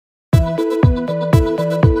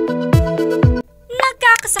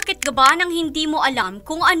ba ng hindi mo alam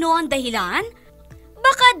kung ano ang dahilan?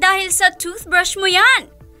 Baka dahil sa toothbrush mo yan!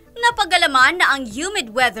 Napagalaman na ang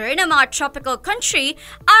humid weather ng mga tropical country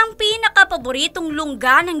ang pinakapaboritong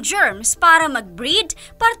lungga ng germs para mag-breed,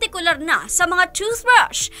 partikular na sa mga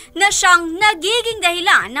toothbrush na siyang nagiging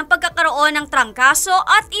dahilan ng pagkakaroon ng trangkaso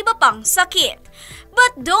at iba pang sakit.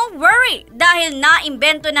 But don't worry dahil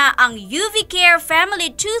naimbento na ang UV Care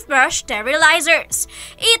Family Toothbrush Sterilizers.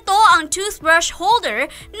 Ito ang toothbrush holder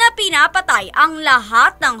na pinapatay ang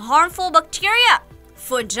lahat ng harmful bacteria,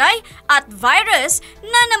 fungi at virus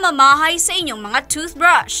na namamahay sa inyong mga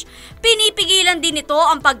toothbrush. Pinipigilan din ito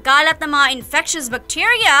ang pagkalat ng mga infectious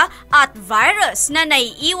bacteria at virus na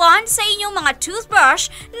naiiwan sa inyong mga toothbrush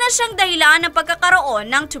na siyang dahilan ng pagkakaroon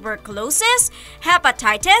ng tuberculosis,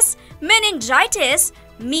 hepatitis, meningitis,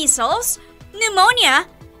 measles, pneumonia,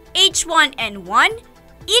 H1N1,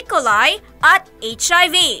 E. coli at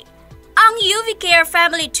HIV. Ang UV Care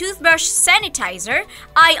Family Toothbrush Sanitizer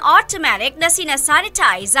ay automatic na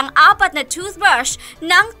sinasanitize ang 4 na toothbrush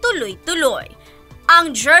ng tuloy-tuloy.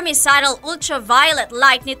 Ang germicidal ultraviolet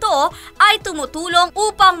light nito ay tumutulong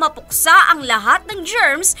upang mapuksa ang lahat ng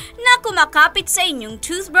germs na kumakapit sa inyong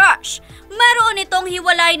toothbrush. Meron itong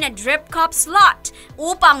hiwalay na drip cup slot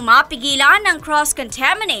upang mapigilan ang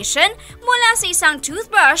cross-contamination mula sa isang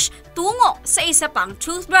toothbrush tungo sa isa pang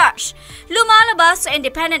toothbrush. Lumalabas sa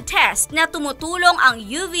independent test na tumutulong ang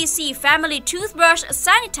UVC Family Toothbrush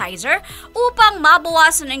Sanitizer upang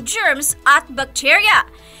mabawasan ng germs at bacteria.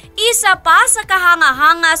 Isa pa sa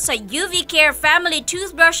kahanga-hanga sa UV Care Family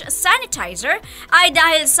Toothbrush Sanitizer ay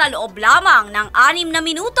dahil sa loob lamang ng 6 na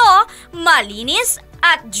minuto, malinis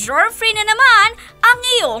at germ-free na naman ang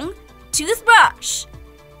iyong toothbrush.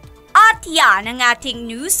 At yan ang ating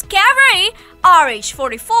Newscovery,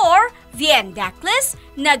 RH44, Vien Daklis,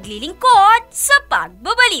 naglilingkod sa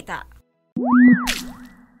pagbabalita.